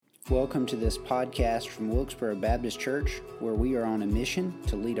Welcome to this podcast from Wilkesboro Baptist Church, where we are on a mission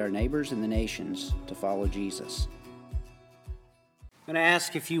to lead our neighbors and the nations to follow Jesus. I'm going to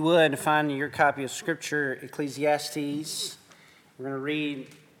ask if you would find your copy of Scripture, Ecclesiastes. We're going to read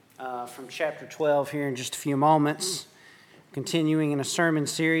from chapter 12 here in just a few moments, continuing in a sermon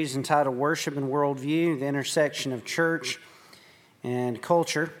series entitled Worship and Worldview, the intersection of church and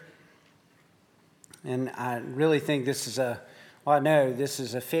culture. And I really think this is I know this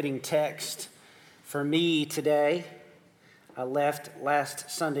is a fitting text for me today. I left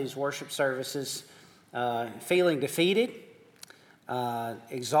last Sunday's worship services feeling defeated,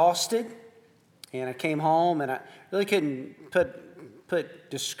 exhausted, and I came home and I really couldn't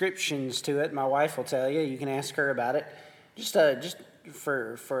put descriptions to it. My wife will tell you. You can ask her about it. Just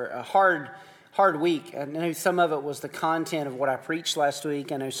for a hard week. I know some of it was the content of what I preached last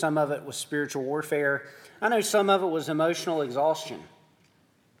week. I know some of it was spiritual warfare. I know some of it was emotional exhaustion.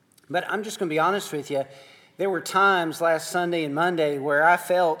 But I'm just going to be honest with you. There were times last Sunday and Monday where I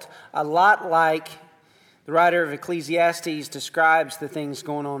felt a lot like the writer of Ecclesiastes describes the things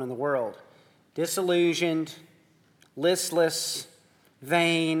going on in the world. Disillusioned, listless,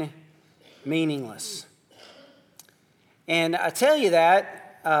 vain, meaningless. And I tell you that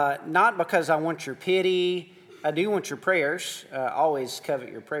not because I want your pity. I do want your prayers. Always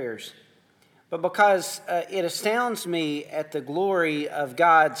covet your prayers. But because it astounds me at the glory of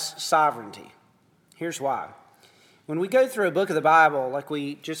God's sovereignty. Here's why. When we go through a book of the Bible, like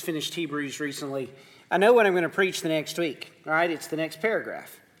we just finished Hebrews recently, I know what I'm going to preach the next week. All right, it's the next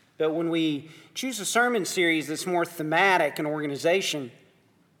paragraph. But when we choose a sermon series that's more thematic and organization,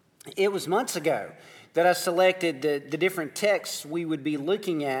 it was months ago that I selected the different texts we would be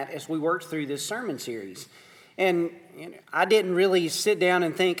looking at as we worked through this sermon series. And I didn't really sit down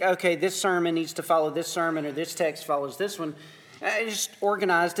and think, okay, this sermon needs to follow this sermon or this text follows this one. I just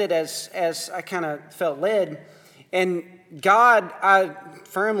organized it as I kind of felt led. And God, I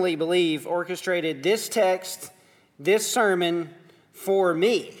firmly believe, orchestrated this text, this sermon for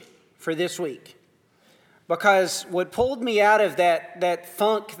me for this week. Because what pulled me out of that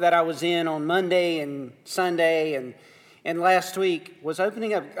funk that I was in on Monday and Sunday and last week was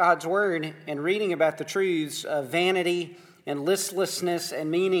opening up God's Word and reading about the truths of vanity and listlessness and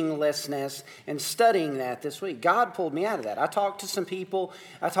meaninglessness and studying that this week. God pulled me out of that. I talked to some people.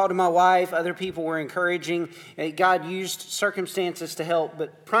 I talked to my wife. Other people were encouraging. God used circumstances to help.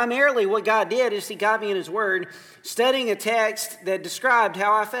 But primarily what God did is He got me in His Word, studying a text that described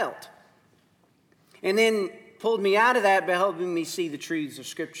how I felt. And then pulled me out of that by helping me see the truths of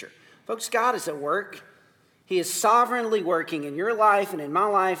Scripture. Folks, God is at work. He is sovereignly working in your life and in my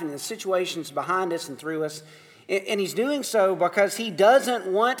life and in the situations behind us and through us. And He's doing so because He doesn't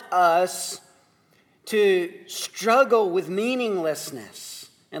want us to struggle with meaninglessness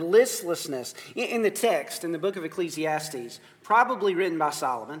and listlessness. In the text, in the book of Ecclesiastes, probably written by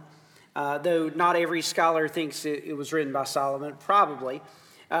Solomon, though not every scholar thinks it was written by Solomon, probably.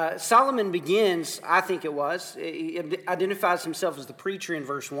 Solomon begins, I think it was, he identifies himself as the preacher in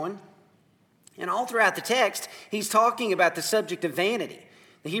verse 1. And all throughout the text, he's talking about the subject of vanity.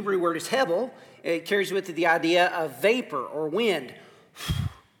 The Hebrew word is hebel. It carries with it the idea of vapor or wind.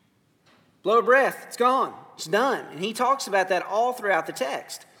 Blow a breath, it's gone, it's done. And he talks about that all throughout the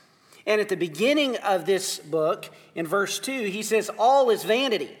text. And at the beginning of this book, in verse 2, he says, all is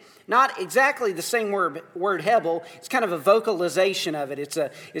vanity. Not exactly the same word hebel. It's kind of a vocalization of it.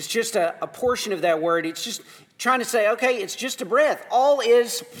 It's just a portion of that word. It's just trying to say, okay, it's just a breath. All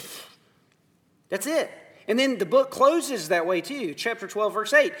is, that's it. And then the book closes that way too. Chapter 12,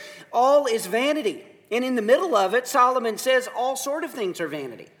 verse 8. All is vanity. And in the middle of it, Solomon says all sort of things are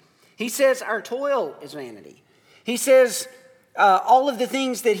vanity. He says our toil is vanity. He says all of the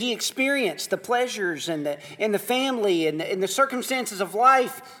things that he experienced, the pleasures and the family and the circumstances of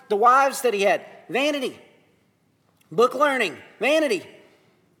life, the wives that he had, vanity. Book learning, vanity.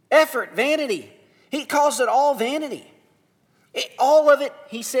 Effort, vanity. He calls it all vanity. All of it,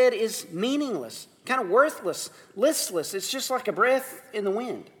 he said, is meaningless, kind of worthless, listless. It's just like a breath in the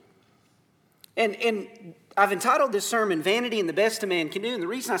wind. And I've entitled this sermon, Vanity and the Best a Man Can Do. And the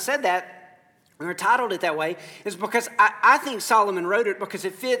reason I said that, or titled it that way, is because I think Solomon wrote it because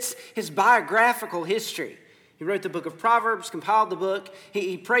it fits his biographical history. He wrote the book of Proverbs, compiled the book.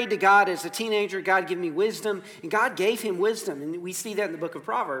 He prayed to God as a teenager, God, give me wisdom. And God gave him wisdom. And we see that in the book of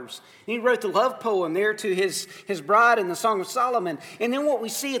Proverbs. And he wrote the love poem there to his bride in the Song of Solomon. And then what we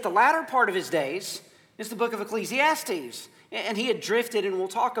see at the latter part of his days is the book of Ecclesiastes. And he had drifted, and we'll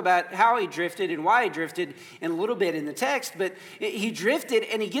talk about how he drifted and why he drifted in a little bit in the text. But he drifted,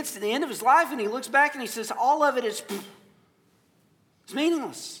 and he gets to the end of his life, and he looks back, and he says, all of it is, it's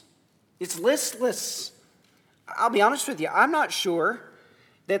meaningless. It's listless. I'll be honest with you, I'm not sure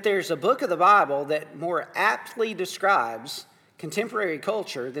that there's a book of the Bible that more aptly describes contemporary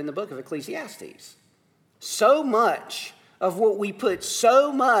culture than the book of Ecclesiastes. So much of what we put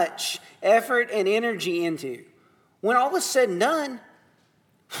so much effort and energy into, when all is said and done,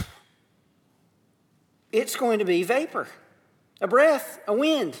 it's going to be vapor, a breath, a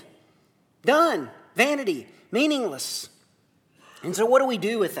wind, done, vanity, meaningless. And so what do we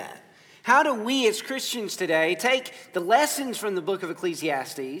do with that? How do we as Christians today take the lessons from the book of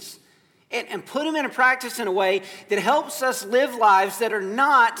Ecclesiastes and put them into practice in a way that helps us live lives that are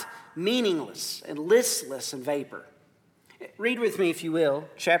not meaningless and listless and vapor? Read with me, if you will,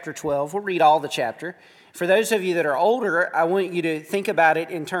 chapter 12. We'll read all the chapter. For those of you that are older, I want you to think about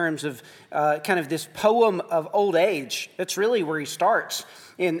it in terms of kind of this poem of old age. That's really where he starts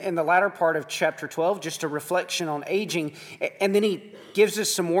in the latter part of chapter 12, just a reflection on aging. And then he gives us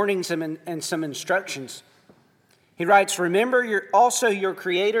some warnings and some instructions. He writes, "Remember also your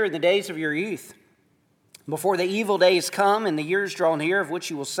Creator in the days of your youth, before the evil days come and the years draw near, of which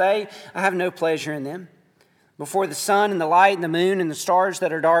you will say, I have no pleasure in them. Before the sun and the light and the moon and the stars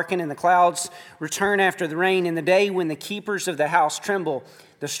that are darkened and the clouds return after the rain, in the day when the keepers of the house tremble,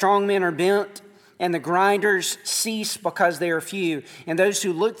 the strong men are bent and the grinders cease because they are few, and those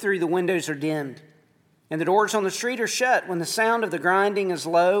who look through the windows are dimmed. And the doors on the street are shut. When the sound of the grinding is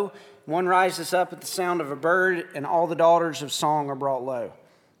low, one rises up at the sound of a bird, and all the daughters of song are brought low.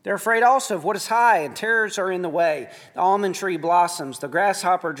 They're afraid also of what is high, and terrors are in the way. The almond tree blossoms, the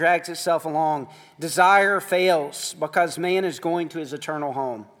grasshopper drags itself along. Desire fails, because man is going to his eternal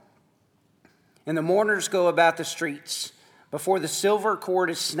home. And the mourners go about the streets, before the silver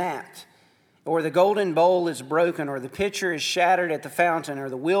cord is snapped, or the golden bowl is broken, or the pitcher is shattered at the fountain, or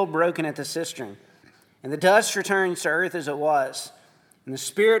the wheel broken at the cistern. And the dust returns to earth as it was, and the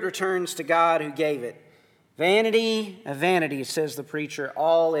spirit returns to God who gave it. Vanity of vanity, says the preacher,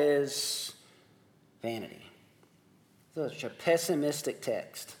 all is vanity." Such a pessimistic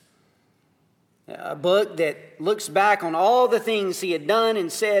text. A book that looks back on all the things he had done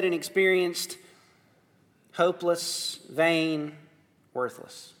and said and experienced, hopeless, vain,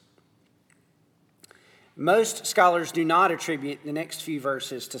 worthless. Most scholars do not attribute the next few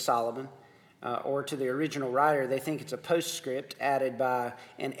verses to Solomon or to the original writer. They think it's a postscript added by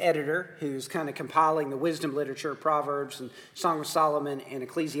an editor who's kind of compiling the wisdom literature, Proverbs and Song of Solomon and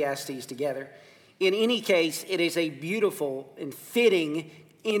Ecclesiastes together. In any case, it is a beautiful and fitting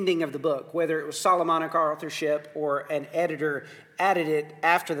ending of the book, whether it was Solomonic authorship or an editor added it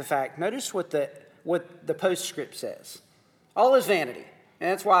after the fact. Notice what the postscript says. All is vanity. And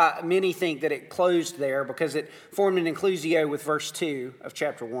that's why many think that it closed there, because it formed an inclusio with verse 2 of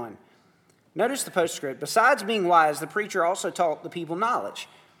chapter 1. Notice the postscript. "Besides being wise, the preacher also taught the people knowledge.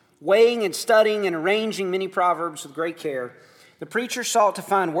 Weighing and studying and arranging many proverbs with great care, the preacher sought to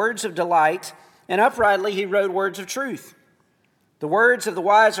find words of delight, and uprightly he wrote words of truth. The words of the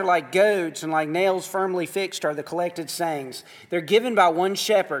wise are like goads, and like nails firmly fixed are the collected sayings. They're given by one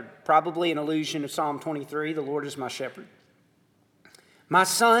shepherd," probably an allusion to Psalm 23, "The Lord is my shepherd. My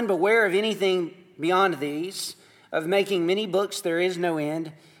son, beware of anything beyond these. Of making many books there is no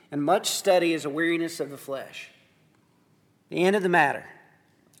end, and much study is a weariness of the flesh." The end of the matter.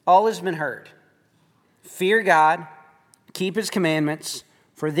 All has been heard. Fear God, keep his commandments,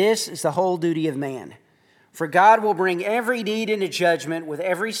 for this is the whole duty of man. For God will bring every deed into judgment with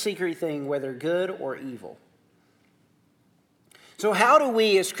every secret thing, whether good or evil. So how do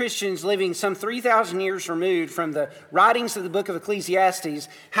we as Christians living some 3,000 years removed from the writings of the book of Ecclesiastes,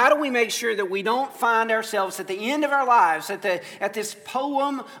 how do we make sure that we don't find ourselves at the end of our lives, at this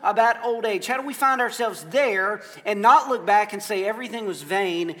poem about old age? How do we find ourselves there and not look back and say everything was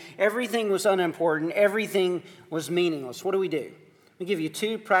vain, everything was unimportant, everything was meaningless? What do? I'll give you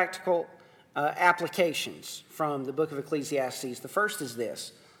two practical applications from the book of Ecclesiastes. The first is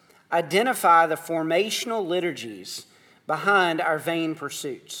this: identify the formational liturgies behind our vain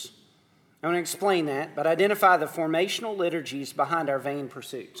pursuits. I want to explain that, but identify the formational liturgies behind our vain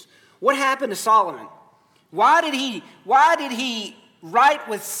pursuits. What happened to Solomon? Why did he write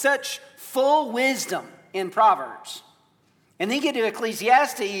with such full wisdom in Proverbs? And then get to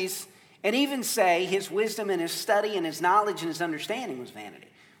Ecclesiastes and even say his wisdom and his study and his knowledge and his understanding was vanity.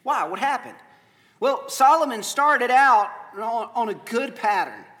 Why? What happened? Well, Solomon started out on a good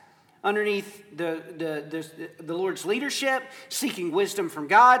pattern underneath the Lord's leadership, seeking wisdom from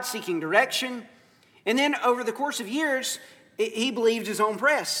God, seeking direction. And then over the course of years, he believed his own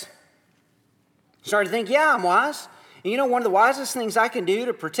press. Started to think, yeah, I'm wise. And you know, one of the wisest things I can do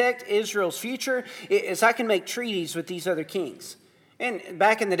to protect Israel's future is I can make treaties with these other kings. And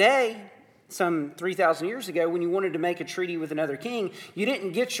back in the day, some 3,000 years ago, when you wanted to make a treaty with another king, you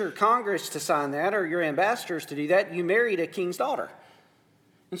didn't get your Congress to sign that or your ambassadors to do that. You married a king's daughter.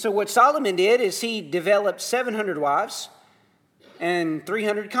 And so what Solomon did is he developed 700 wives and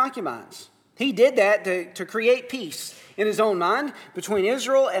 300 concubines. He did that to create peace in his own mind between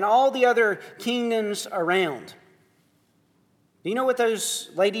Israel and all the other kingdoms around. Do you know what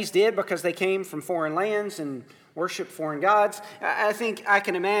those ladies did because they came from foreign lands and worshiped foreign gods? I think I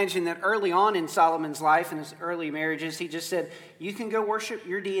can imagine that early on in Solomon's life and his early marriages, he just said, you can go worship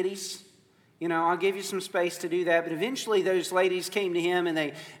your deities. I'll give you some space to do that. But eventually those ladies came to him and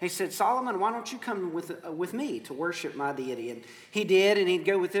they said, Solomon, why don't you come with me to worship my deity? And he did, and he'd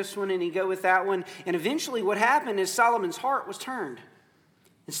go with this one and he'd go with that one. And eventually what happened is Solomon's heart was turned.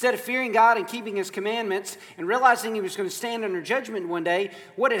 Instead of fearing God and keeping his commandments and realizing he was going to stand under judgment one day,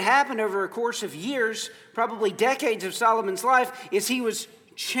 what had happened over a course of years, probably decades of Solomon's life, is he was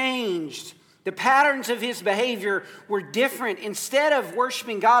changed. The patterns of his behavior were different. Instead of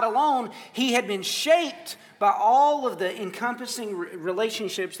worshiping God alone, he had been shaped by all of the encompassing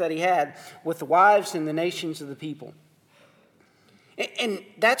relationships that he had with the wives and the nations of the people. And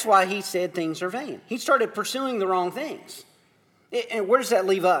that's why he said things are vain. He started pursuing the wrong things. And where does that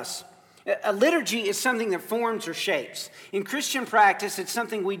leave us? A liturgy is something that forms or shapes. In Christian practice, it's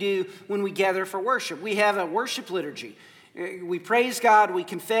something we do when we gather for worship. We have a worship liturgy. We praise God, we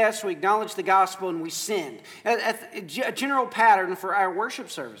confess, we acknowledge the gospel, and we sing. A general pattern for our worship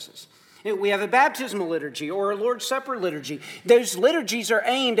services. We have a baptismal liturgy or a Lord's Supper liturgy. Those liturgies are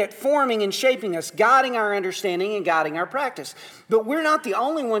aimed at forming and shaping us, guiding our understanding and guiding our practice. But we're not the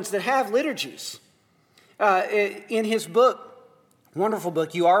only ones that have liturgies. In his book, wonderful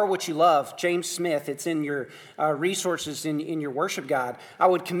book, You Are What You Love, James Smith. It's in your resources in your worship guide. I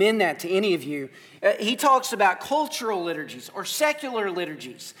would commend that to any of you. He talks about cultural liturgies or secular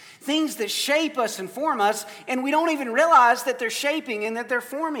liturgies, things that shape us and form us, and we don't even realize that they're shaping and that they're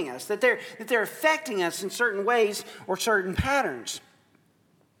forming us, that they're affecting us in certain ways or certain patterns.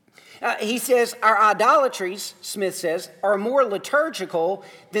 He says, our idolatries, Smith says, are more liturgical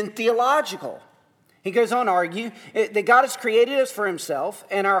than theological. He goes on to argue that God has created us for himself,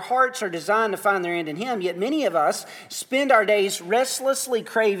 and our hearts are designed to find their end in him. Yet many of us spend our days restlessly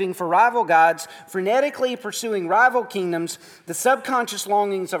craving for rival gods, frenetically pursuing rival kingdoms. The subconscious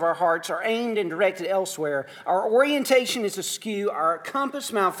longings of our hearts are aimed and directed elsewhere. Our orientation is askew. Our compass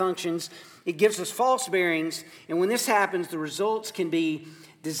malfunctions. It gives us false bearings. And when this happens, the results can be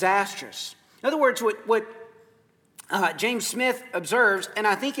disastrous. In other words, what James Smith observes, and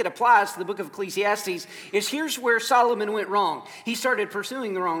I think it applies to the book of Ecclesiastes, is here's where Solomon went wrong. He started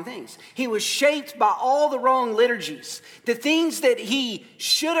pursuing the wrong things. He was shaped by all the wrong liturgies. The things that he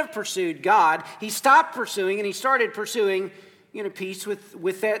should have pursued God, he stopped pursuing, and he started pursuing peace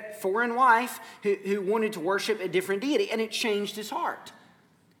with that foreign wife who wanted to worship a different deity, and it changed his heart.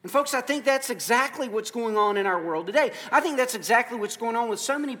 And folks, I think that's exactly what's going on in our world today. I think that's exactly what's going on with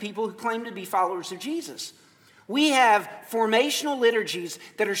so many people who claim to be followers of Jesus. We have formational liturgies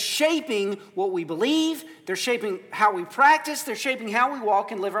that are shaping what we believe. They're shaping how we practice. They're shaping how we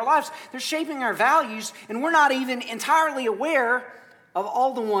walk and live our lives. They're shaping our values, and we're not even entirely aware of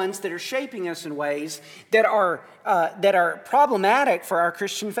all the ones that are shaping us in ways that are problematic for our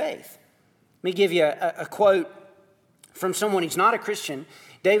Christian faith. Let me give you a quote from someone who's not a Christian.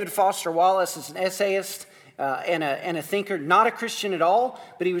 David Foster Wallace is an essayist and a thinker, not a Christian at all,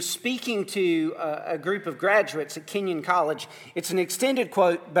 but he was speaking to a group of graduates at Kenyon College. It's an extended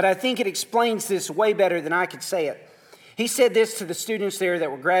quote, but I think it explains this way better than I could say it. He said this to the students there that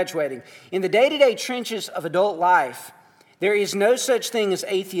were graduating. In the day-to-day trenches of adult life, there is no such thing as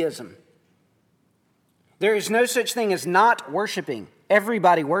atheism. There is no such thing as not worshiping.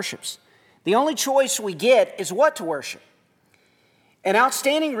 Everybody worships. The only choice we get is what to worship. An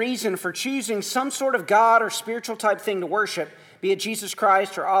outstanding reason for choosing some sort of God or spiritual type thing to worship, be it Jesus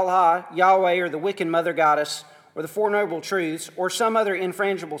Christ or Allah, Yahweh, or the Wiccan Mother Goddess, or the Four Noble Truths, or some other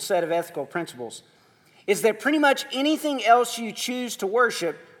infrangible set of ethical principles, is that pretty much anything else you choose to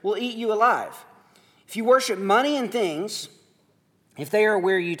worship will eat you alive. If you worship money and things, if they are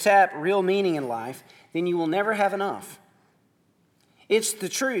where you tap real meaning in life, then you will never have enough. It's the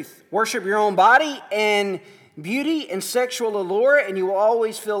truth. Worship your own body and beauty and sexual allure, and you will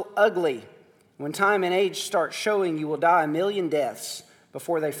always feel ugly. When time and age start showing, you will die a million deaths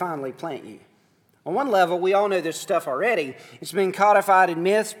before they finally plant you. On one level, we all know this stuff already. It's been codified in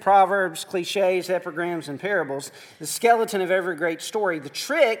myths, proverbs, cliches, epigrams, and parables, the skeleton of every great story. The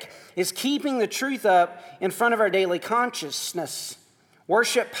trick is keeping the truth up in front of our daily consciousness.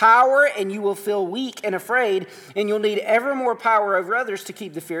 Worship power and you will feel weak and afraid, and you'll need ever more power over others to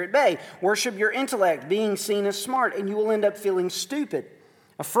keep the fear at bay. Worship your intellect, being seen as smart, and you will end up feeling stupid.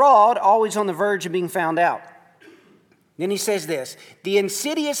 A fraud, always on the verge of being found out. Then he says this, the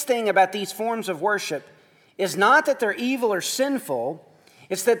insidious thing about these forms of worship is not that they're evil or sinful,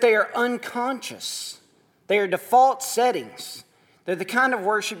 it's that they are unconscious. They are default settings. They're the kind of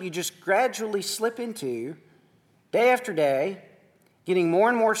worship you just gradually slip into day after day, getting more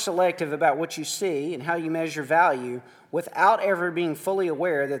and more selective about what you see and how you measure value without ever being fully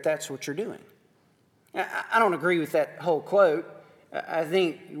aware that that's what you're doing. I don't agree with that whole quote. I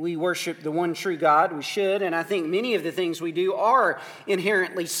think we worship the one true God. We should. And I think many of the things we do are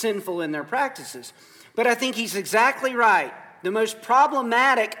inherently sinful in their practices. But I think he's exactly right. The most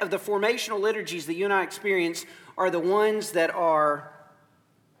problematic of the formational liturgies that you and I experience are the ones that are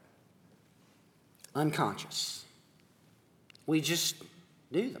unconscious. We just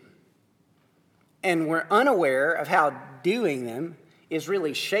do them. And we're unaware of how doing them is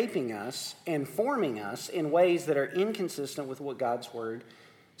really shaping us and forming us in ways that are inconsistent with what God's Word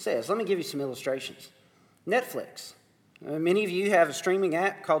says. Let me give you some illustrations. Netflix. Many of you have a streaming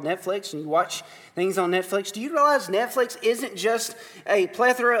app called Netflix, and you watch things on Netflix. Do you realize Netflix isn't just a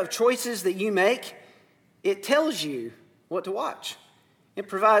plethora of choices that you make? It tells you what to watch. It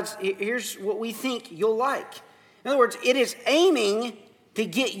provides, here's what we think you'll like. In other words, it is aiming to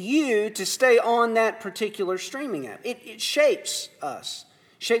get you to stay on that particular streaming app. It shapes us,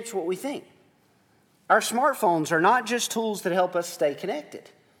 shapes what we think. Our smartphones are not just tools that help us stay connected.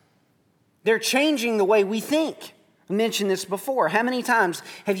 They're changing the way we think. I mentioned this before. How many times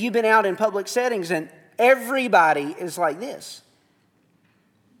have you been out in public settings and everybody is like this?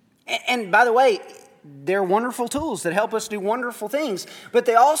 And by the way, they're wonderful tools that help us do wonderful things, but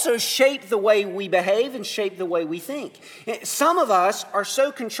they also shape the way we behave and shape the way we think. Some of us are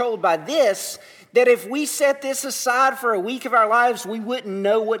so controlled by this that if we set this aside for a week of our lives, we wouldn't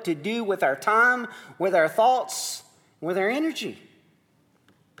know what to do with our time, with our thoughts, with our energy.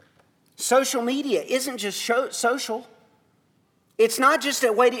 Social media isn't just social. It's not just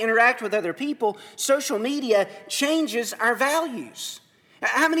a way to interact with other people. Social media changes our values.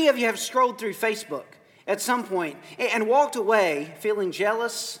 How many of you have scrolled through Facebook at some point and walked away feeling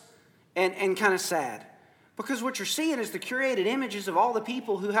jealous and kind of sad? Because what you're seeing is the curated images of all the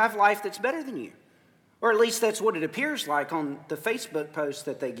people who have life that's better than you. Or at least that's what it appears like on the Facebook posts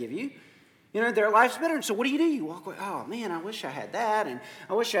that they give you. You know, their life's better. And so what do? You walk away, oh man, I wish I had that, and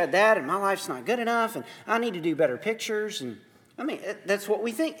I wish I had that, and my life's not good enough, and I need to do better pictures. And I mean, that's what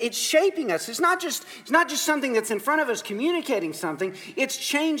we think. It's shaping us. It's not just something that's in front of us communicating something. It's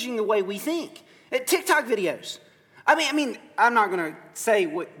changing the way we think. TikTok videos. I mean, I'm not going to say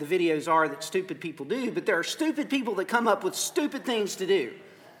what the videos are that stupid people do, but there are stupid people that come up with stupid things to do,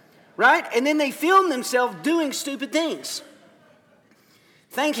 right? And then they film themselves doing stupid things.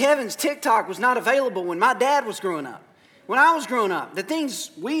 Thank heavens TikTok was not available when my dad was growing up. When I was growing up, the things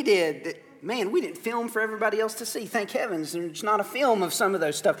we did that, man, we didn't film for everybody else to see. Thank heavens there's not a film of some of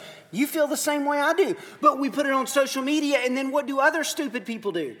those stuff. You feel the same way I do. But we put it on social media, and then what do other stupid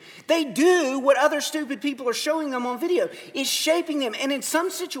people do? They do what other stupid people are showing them on video. It's shaping them. And in some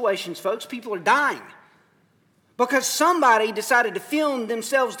situations, folks, people are dying because somebody decided to film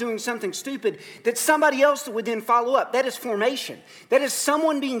themselves doing something stupid that somebody else would then follow up. That is formation. That is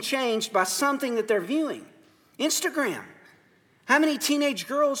someone being changed by something that they're viewing. Instagram. How many teenage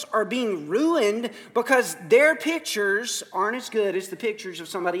girls are being ruined because their pictures aren't as good as the pictures of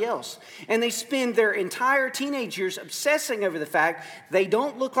somebody else? And they spend their entire teenage years obsessing over the fact they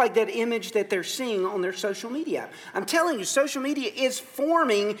don't look like that image that they're seeing on their social media. I'm telling you, social media is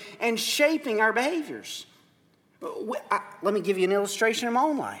forming and shaping our behaviors. Let me give you an illustration of my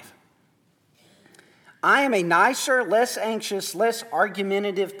own life. I am a nicer, less anxious, less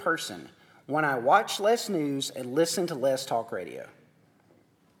argumentative person when I watch less news and listen to less talk radio.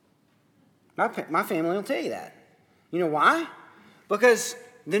 My family will tell you that. You know why? Because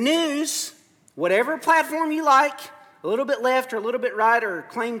the news, whatever platform you like, a little bit left or a little bit right or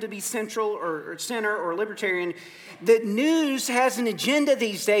claim to be central or center or libertarian, the news has an agenda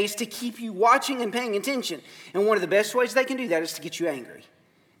these days to keep you watching and paying attention. And one of the best ways they can do that is to get you angry.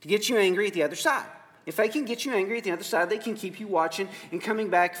 To get you angry at the other side. If they can get you angry at the other side, they can keep you watching and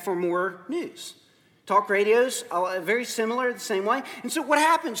coming back for more news. Talk radios, very similar, the same way. And so what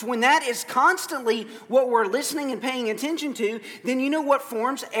happens when that is constantly what we're listening and paying attention to, then you know what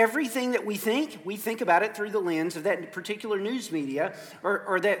forms everything that we think? We think about it through the lens of that particular news media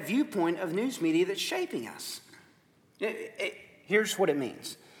or that viewpoint of news media that's shaping us. Here's what it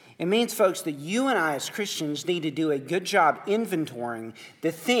means. It means, folks, that you and I as Christians need to do a good job inventorying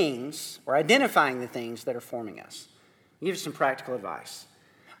the things or identifying the things that are forming us. I'll give you some practical advice.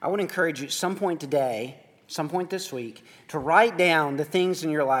 I would encourage you at some point today, some point this week, to write down the things in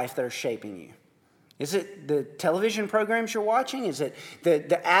your life that are shaping you. Is it the television programs you're watching? Is it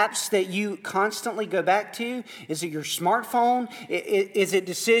the apps that you constantly go back to? Is it your smartphone? Is it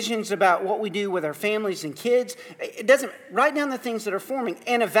decisions about what we do with our families and kids? It doesn't. Write down the things that are forming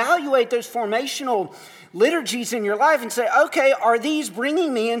and evaluate those formational liturgies in your life and say, okay, are these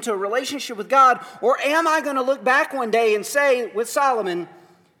bringing me into a relationship with God? Or am I going to look back one day and say with Solomon,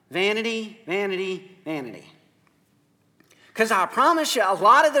 vanity, vanity, vanity? Because I promise you, a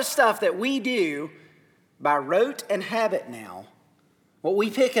lot of the stuff that we do by rote and habit now, what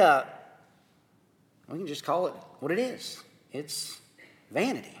we pick up, we can just call it what it is. It's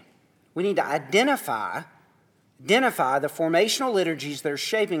vanity. We need to identify the formational liturgies that are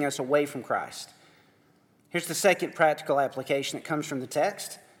shaping us away from Christ. Here's the second practical application that comes from the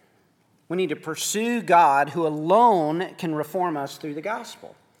text. We need to pursue God who alone can reform us through the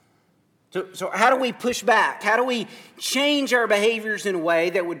gospel. So how do we push back? How do we change our behaviors in a way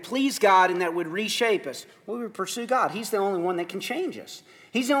that would please God and that would reshape us? Well, we pursue God. He's the only one that can change us.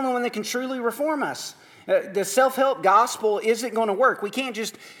 He's the only one that can truly reform us. The self-help gospel isn't going to work. We can't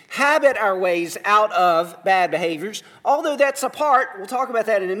just habit our ways out of bad behaviors. Although that's a part, we'll talk about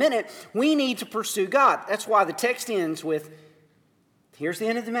that in a minute, we need to pursue God. That's why the text ends with, here's the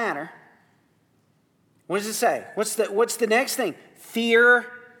end of the matter. What does it say? What's the next thing? Fear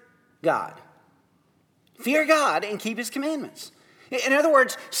God. Fear God and keep His commandments. In other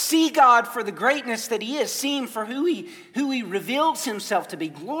words, see God for the greatness that He is. See Him for who He reveals Himself to be.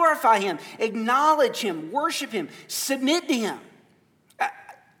 Glorify Him. Acknowledge Him. Worship Him. Submit to Him.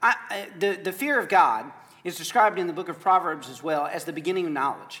 The fear of God is described in the book of Proverbs as well as the beginning of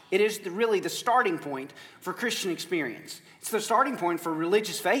knowledge. It is really the starting point for Christian experience. It's the starting point for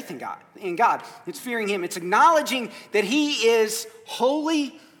religious faith in God. It's fearing Him. It's acknowledging that He is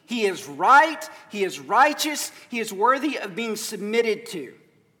holy, He is right, He is righteous, He is worthy of being submitted to.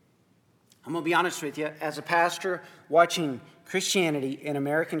 I'm going to be honest with you, as a pastor watching Christianity in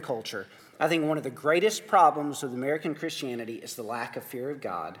American culture, I think one of the greatest problems with American Christianity is the lack of fear of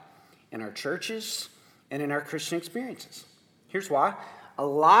God in our churches and in our Christian experiences. Here's why. A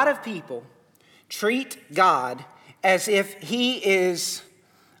lot of people treat God as if He is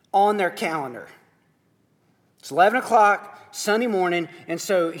on their calendar. It's 11 o'clock Sunday morning, and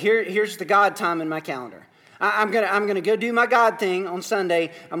so here's the God time in my calendar. I'm gonna go do my God thing on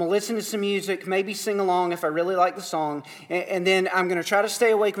Sunday. I'm gonna listen to some music, maybe sing along if I really like the song, and then I'm gonna try to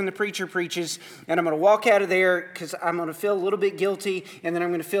stay awake when the preacher preaches, and I'm gonna walk out of there because I'm gonna feel a little bit guilty, and then I'm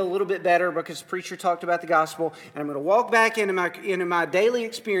gonna feel a little bit better because the preacher talked about the gospel, and I'm gonna walk back into my daily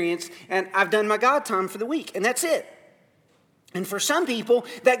experience, and I've done my God time for the week, and that's it. And for some people,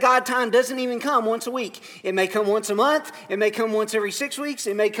 that God time doesn't even come once a week. It may come once a month. It may come once every 6 weeks.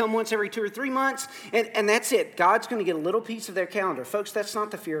 It may come once every 2 or 3 months. And that's it. God's going to get a little piece of their calendar. Folks, that's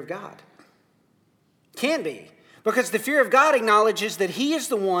not the fear of God. Can be. Because the fear of God acknowledges that He is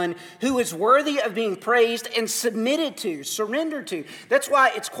the one who is worthy of being praised and submitted to, surrendered to. That's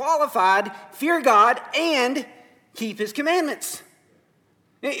why it's qualified, fear God and keep His commandments.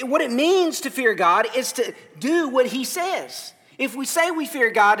 What it means to fear God is to do what He says. If we say we fear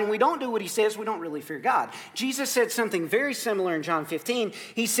God and we don't do what He says, we don't really fear God. Jesus said something very similar in John 15.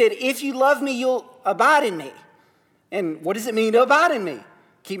 He said, if you love me, you'll abide in me. And what does it mean to abide in me?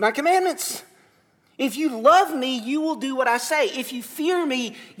 Keep my commandments. If you love me, you will do what I say. If you fear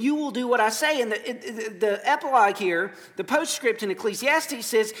me, you will do what I say. And the epilogue here, the postscript in Ecclesiastes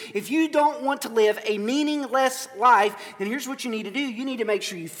says, if you don't want to live a meaningless life, then here's what you need to do. You need to make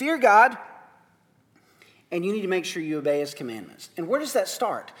sure you fear God, and you need to make sure you obey His commandments. And where does that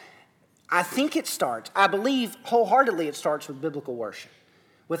start? I believe wholeheartedly it starts with biblical worship,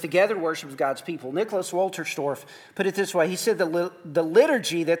 with the gathered worship of God's people. Nicholas Wolterstorff put it this way. He said the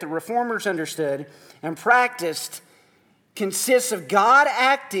liturgy that the Reformers understood and practiced consists of God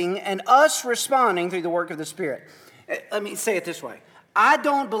acting and us responding through the work of the Spirit. Let me say it this way. I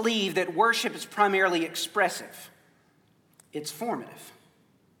don't believe that worship is primarily expressive. It's formative.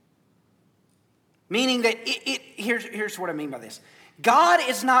 Meaning that here's what I mean by this. God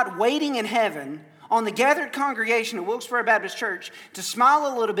is not waiting in heaven on the gathered congregation at Wilkesboro Baptist Church to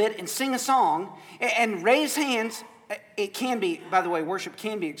smile a little bit and sing a song and raise hands. It can be, by the way, worship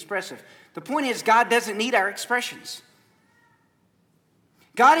can be expressive. The point is, God doesn't need our expressions.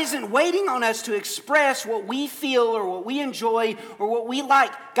 God isn't waiting on us to express what we feel or what we enjoy or what we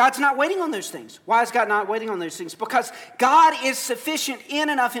like. God's not waiting on those things. Why is God not waiting on those things? Because God is sufficient in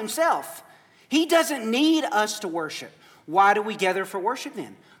and of himself. He doesn't need us to worship. Why do we gather for worship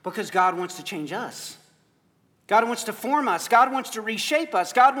then? Because God wants to change us. God wants to form us. God wants to reshape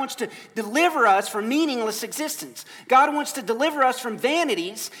us. God wants to deliver us from meaningless existence. God wants to deliver us from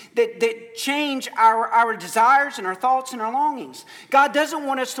vanities that change our desires and our thoughts and our longings. God doesn't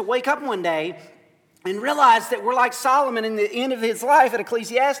want us to wake up one day and realize that we're like Solomon in the end of his life at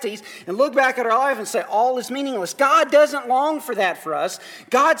Ecclesiastes and look back at our life and say, all is meaningless. God doesn't long for that for us.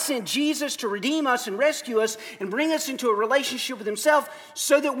 God sent Jesus to redeem us and rescue us and bring us into a relationship with himself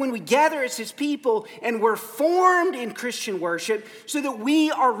so that when we gather as his people and we're formed in Christian worship, so that we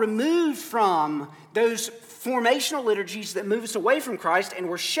are removed from those formational liturgies that move us away from Christ and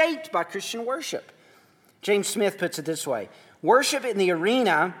we're shaped by Christian worship. James Smith puts it this way: worship in the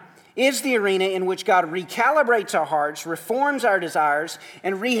arena is the arena in which God recalibrates our hearts, reforms our desires,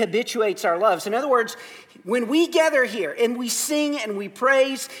 and rehabituates our loves. In other words, when we gather here and we sing and we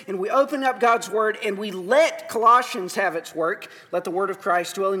praise and we open up God's word and we let Colossians have its work, let the word of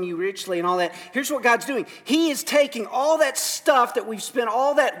Christ dwell in you richly and all that, here's what God's doing. He is taking all that stuff that we've spent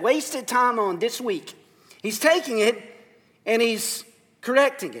all that wasted time on this week. He's taking it and he's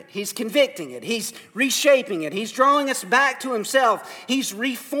correcting it. He's convicting it. He's reshaping it. He's drawing us back to himself. He's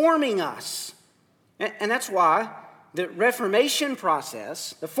reforming us. And that's why the reformation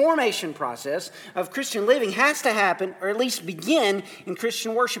process, the formation process of Christian living has to happen, or at least begin, in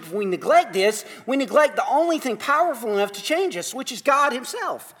Christian worship. If we neglect this, we neglect the only thing powerful enough to change us, which is God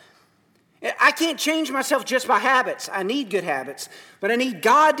himself. I can't change myself just by habits. I need good habits, but I need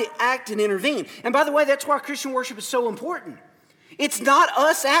God to act and intervene. And by the way, that's why Christian worship is so important. It's not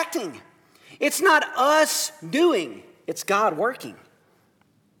us acting. It's not us doing. It's God working.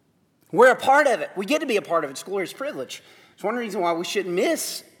 We're a part of it. We get to be a part of it. It's a glorious privilege. It's one reason why we shouldn't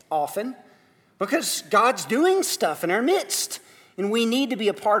miss often, because God's doing stuff in our midst, and we need to be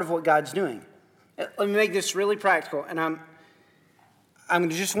a part of what God's doing. Let me make this really practical, and I'm going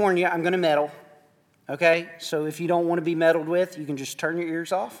to just warn you, I'm going to meddle, okay? So if you don't want to be meddled with, you can just turn your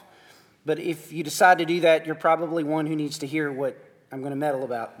ears off. But if you decide to do that, you're probably one who needs to hear what I'm going to meddle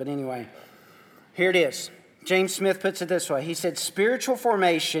about. But anyway, here it is. James Smith puts it this way. He said, spiritual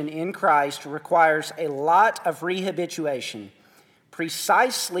formation in Christ requires a lot of rehabituation,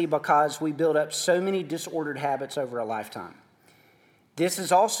 precisely because we build up so many disordered habits over a lifetime. This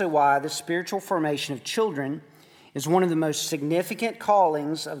is also why the spiritual formation of children is one of the most significant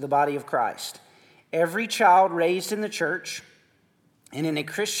callings of the body of Christ. Every child raised in the church and in a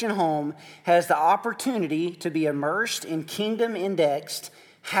Christian home has the opportunity to be immersed in kingdom-indexed,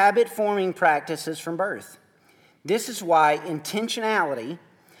 habit-forming practices from birth. This is why intentionality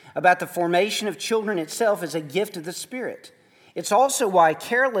about the formation of children itself is a gift of the Spirit. It's also why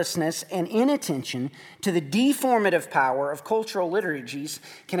carelessness and inattention to the deformative power of cultural liturgies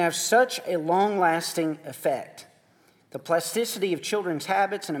can have such a long-lasting effect. The plasticity of children's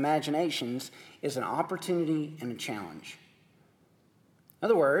habits and imaginations is an opportunity and a challenge. In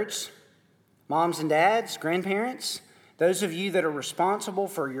other words, moms and dads, grandparents, those of you that are responsible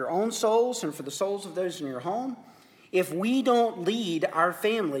for your own souls and for the souls of those in your home, if we don't lead our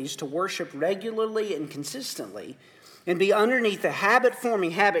families to worship regularly and consistently and be underneath the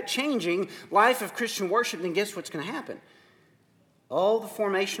habit-forming, habit-changing life of Christian worship, then guess what's going to happen? All the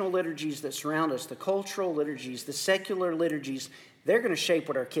formational liturgies that surround us, the cultural liturgies, the secular liturgies, they're going to shape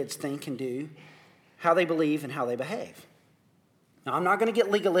what our kids think and do, how they believe, and how they behave. Now, I'm not going to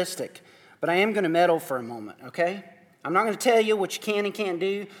get legalistic, but I am going to meddle for a moment, okay? I'm not going to tell you what you can and can't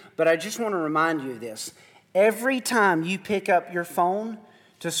do, but I just want to remind you of this. Every time you pick up your phone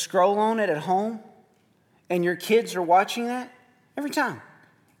to scroll on it at home and your kids are watching that, every time,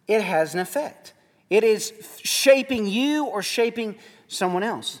 it has an effect. It is shaping you or shaping someone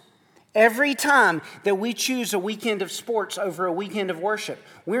else. Every time that we choose a weekend of sports over a weekend of worship,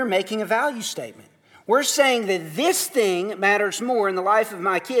 we're making a value statement. We're saying that this thing matters more in the life of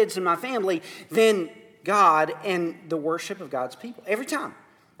my kids and my family than God and the worship of God's people. Every time.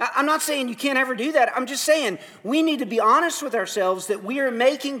 I'm not saying you can't ever do that. I'm just saying we need to be honest with ourselves that we are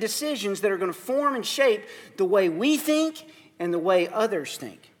making decisions that are going to form and shape the way we think and the way others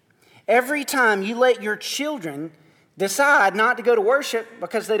think. Every time you let your children decide not to go to worship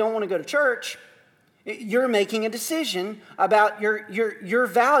because they don't want to go to church, you're making a decision about your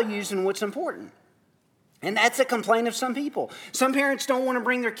values and what's important. And that's a complaint of some people. Some parents don't want to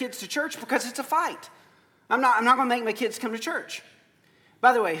bring their kids to church because it's a fight. I'm not going to make my kids come to church.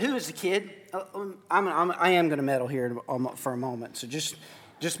 By the way, who is the kid? I am going to meddle here for a moment, so just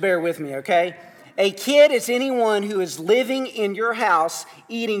Just bear with me, okay? A kid is anyone who is living in your house,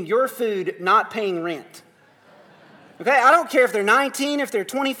 eating your food, not paying rent. Okay, I don't care if they're 19, if they're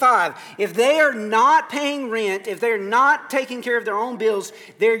 25. If they are not paying rent, if they're not taking care of their own bills,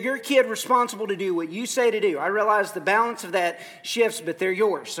 they're your kid responsible to do what you say to do. I realize the balance of that shifts, but they're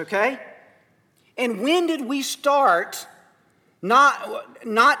yours, okay? And when did we start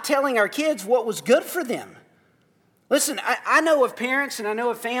not telling our kids what was good for them? Listen, I know of parents and I know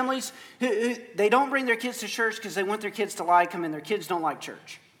of families who they don't bring their kids to church because they want their kids to like them and their kids don't like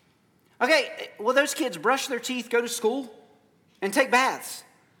church. Okay, well, those kids brush their teeth, go to school, and take baths.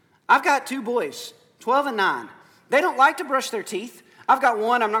 I've got 2 boys, 12 and 9. They don't like to brush their teeth. I've got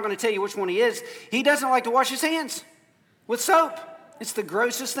one, I'm not going to tell you which one he is. He doesn't like to wash his hands with soap. It's the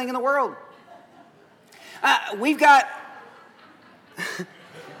grossest thing in the world. We've got...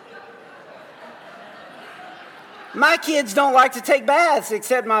 My kids don't like to take baths,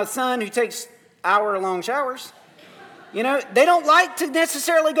 except my son who takes hour-long showers. You know, they don't like to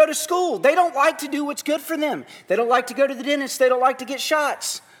necessarily go to school. They don't like to do what's good for them. They don't like to go to the dentist. They don't like to get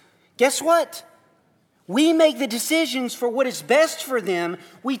shots. Guess what? We make the decisions for what is best for them.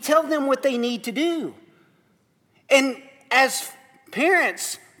 We tell them what they need to do. And as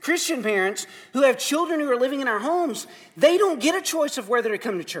parents, Christian parents who have children who are living in our homes, they don't get a choice of whether to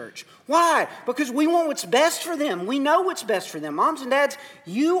come to church. Why? Because we want what's best for them. We know what's best for them. Moms and dads,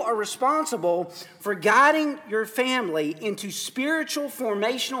 you are responsible for guiding your family into spiritual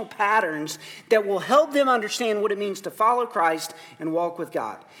formational patterns that will help them understand what it means to follow Christ and walk with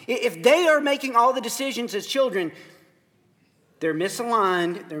God. If they are making all the decisions as children, they're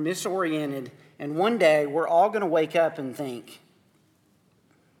misaligned, they're misoriented, and one day we're all going to wake up and think,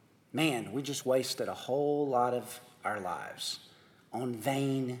 man, we just wasted a whole lot of our lives on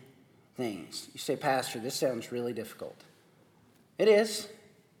vain things. You say, Pastor, this sounds really difficult. It is.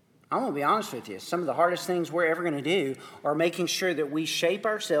 I'm going to be honest with you. Some of the hardest things we're ever going to do are making sure that we shape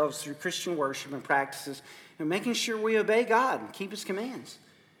ourselves through Christian worship and practices and making sure we obey God and keep His commands.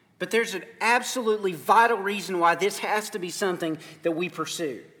 But there's an absolutely vital reason why this has to be something that we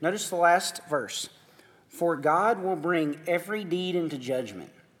pursue. Notice the last verse. For God will bring every deed into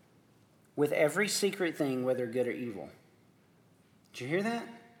judgment, with every secret thing, whether good or evil. Did you hear that?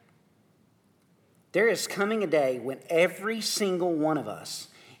 There is coming a day when every single one of us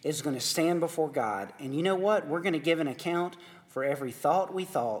is going to stand before God. And you know what? We're going to give an account for every thought we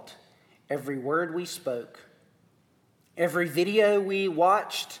thought, every word we spoke, every video we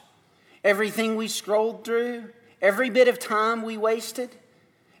watched, everything we scrolled through, every bit of time we wasted,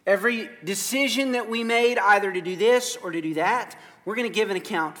 every decision that we made either to do this or to do that. We're going to give an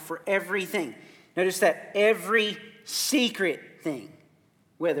account for everything. Notice that every secret thing,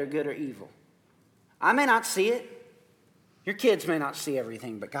 whether good or evil. I may not see it. Your kids may not see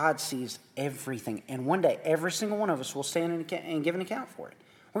everything, but God sees everything. And one day, every single one of us will stand and give an account for it.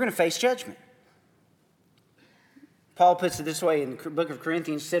 We're going to face judgment. Paul puts it this way in the book of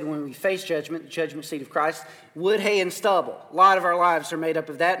Corinthians, said when we face judgment, the judgment seat of Christ, wood, hay, and stubble. A lot of our lives are made up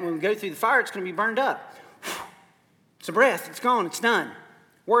of that. And when we go through the fire, it's going to be burned up. It's a breath. It's gone. It's done.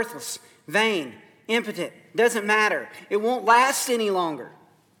 Worthless, vain, impotent. Doesn't matter. It won't last any longer.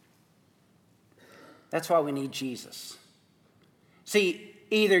 That's why we need Jesus. See,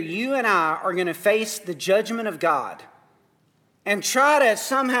 either you and I are going to face the judgment of God and try to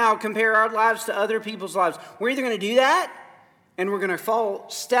somehow compare our lives to other people's lives. We're either going to do that and we're going to fall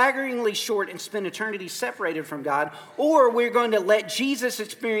staggeringly short and spend eternity separated from God, or we're going to let Jesus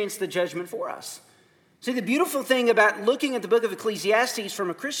experience the judgment for us. See, the beautiful thing about looking at the book of Ecclesiastes from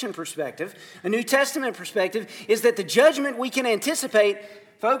a Christian perspective, a New Testament perspective, is that the judgment we can anticipate,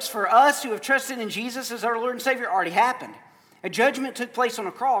 folks, for us who have trusted in Jesus as our Lord and Savior, already happened. A judgment took place on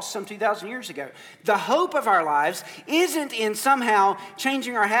a cross some 2,000 years ago. The hope of our lives isn't in somehow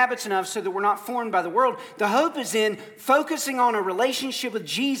changing our habits enough so that we're not formed by the world. The hope is in focusing on a relationship with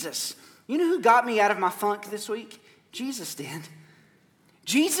Jesus. You know who got me out of my funk this week? Jesus did.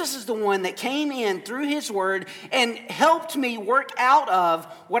 Jesus is the one that came in through His Word and helped me work out of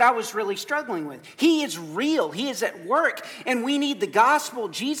what I was really struggling with. He is real. He is at work. And we need the gospel.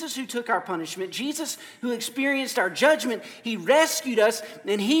 Jesus who took our punishment. Jesus who experienced our judgment. He rescued us.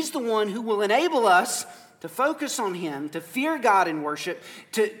 And He's the one who will enable us to focus on Him, to fear God in worship,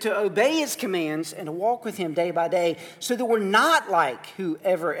 to obey His commands, and to walk with Him day by day so that we're not like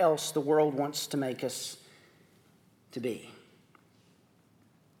whoever else the world wants to make us to be.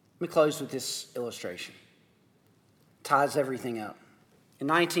 Let me close with this illustration. It ties everything up. In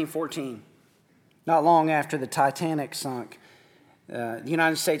 1914, not long after the Titanic sunk, the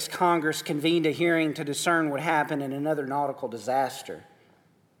United States Congress convened a hearing to discern what happened in another nautical disaster.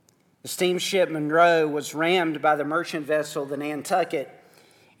 The steamship Monroe was rammed by the merchant vessel, the Nantucket,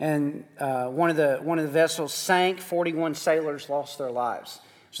 and one of the vessels sank. 41 sailors lost their lives.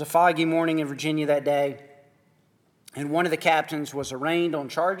 It was a foggy morning in Virginia that day, and one of the captains was arraigned on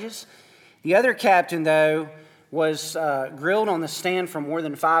charges. The other captain, though, was grilled on the stand for more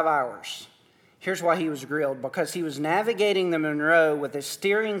than 5 hours. Here's why he was grilled: because he was navigating the Monroe with a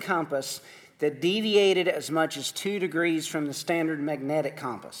steering compass that deviated as much as 2 degrees from the standard magnetic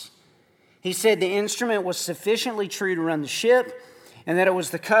compass. He said the instrument was sufficiently true to run the ship, and that it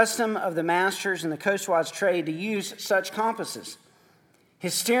was the custom of the masters in the coastwise trade to use such compasses.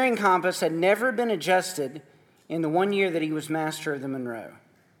 His steering compass had never been adjusted in the 1 year that he was master of the Monroe.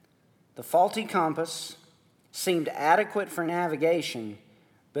 The faulty compass seemed adequate for navigation,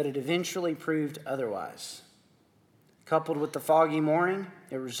 but it eventually proved otherwise. Coupled with the foggy morning,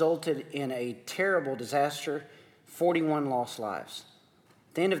 it resulted in a terrible disaster, 41 lost lives.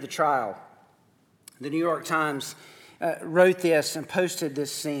 At the end of the trial, the New York Times wrote this and posted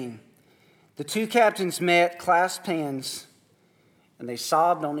this scene. The two captains met, clasped hands, and they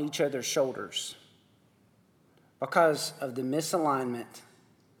sobbed on each other's shoulders because of the misalignment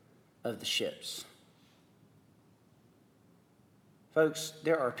of the ships. Folks,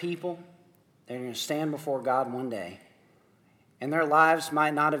 there are people that are going to stand before God one day, and their lives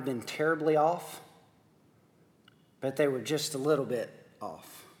might not have been terribly off, but they were just a little bit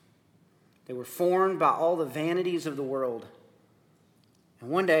off. They were formed by all the vanities of the world. And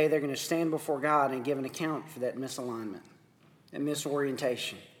one day they're going to stand before God and give an account for that misalignment, that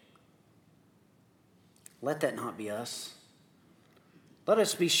misorientation. Let that not be us. Let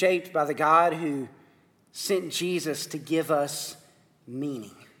us be shaped by the God who sent Jesus to give us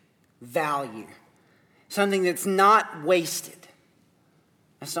meaning, value, something that's not wasted.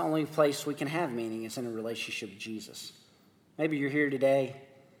 That's the only place we can have meaning, is in a relationship with Jesus. Maybe you're here today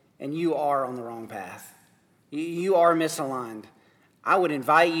and you are on the wrong path. You are misaligned. I would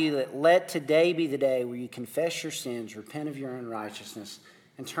invite you that let today be the day where you confess your sins, repent of your unrighteousness,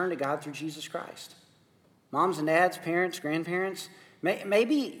 and turn to God through Jesus Christ. Moms and dads, parents, grandparents,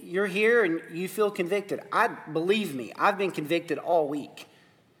 maybe you're here and you feel convicted. Believe me, I've been convicted all week.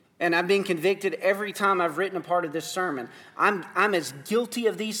 And I've been convicted every time I've written a part of this sermon. I'm as guilty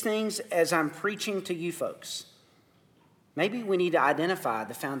of these things as I'm preaching to you folks. Maybe we need to identify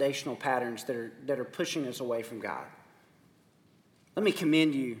the foundational patterns that are pushing us away from God. Let me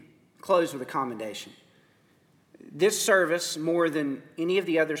commend you, close with a commendation. This service, more than any of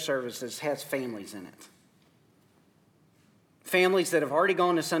the other services, has families in it. Families that have already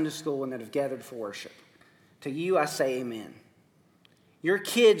gone to Sunday school and that have gathered for worship. To you, I say amen. Your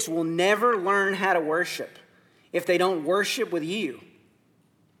kids will never learn how to worship if they don't worship with you.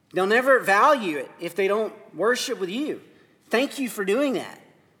 They'll never value it if they don't worship with you. Thank you for doing that.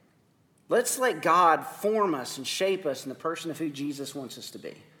 Let's let God form us and shape us in the person of who Jesus wants us to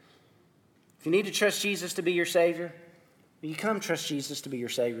be. If you need to trust Jesus to be your Savior, will you come trust Jesus to be your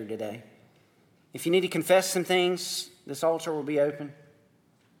Savior today? If you need to confess some things, this altar will be open.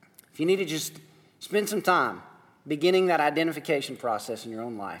 If you need to just spend some time beginning that identification process in your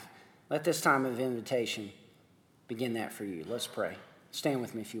own life, let this time of invitation begin that for you. Let's pray. Stand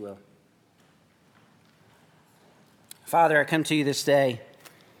with me if you will. Father, I come to you this day.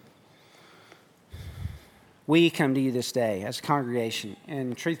 We come to you this day as a congregation.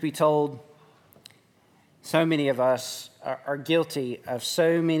 And truth be told, so many of us are guilty of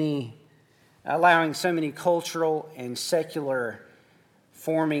allowing so many cultural and secular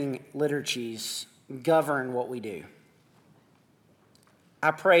forming liturgies govern what we do.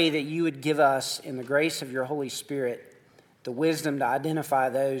 I pray that you would give us, in the grace of your Holy Spirit, the wisdom to identify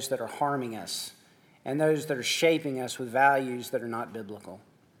those that are harming us and those that are shaping us with values that are not biblical.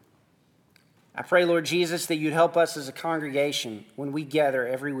 I pray, Lord Jesus, that you'd help us as a congregation when we gather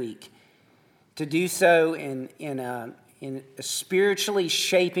every week to do so in a spiritually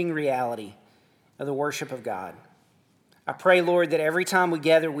shaping reality of the worship of God. I pray, Lord, that every time we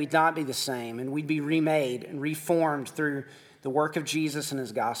gather, we'd not be the same and we'd be remade and reformed through the work of Jesus and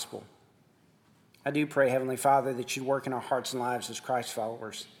his gospel. I do pray, Heavenly Father, that you'd work in our hearts and lives as Christ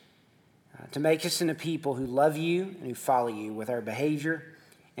followers to make us into people who love you and who follow you with our behavior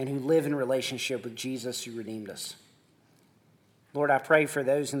and who live in relationship with Jesus who redeemed us. Lord, I pray for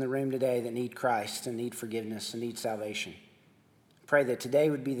those in the room today that need Christ and need forgiveness and need salvation. Pray that today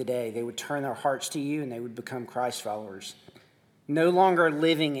would be the day they would turn their hearts to you and they would become Christ followers, no longer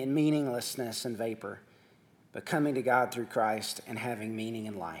living in meaninglessness and vapor, but coming to God through Christ and having meaning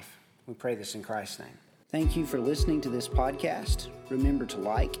in life. We pray this in Christ's name. Thank you for listening to this podcast. Remember to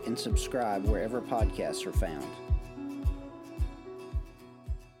like and subscribe wherever podcasts are found.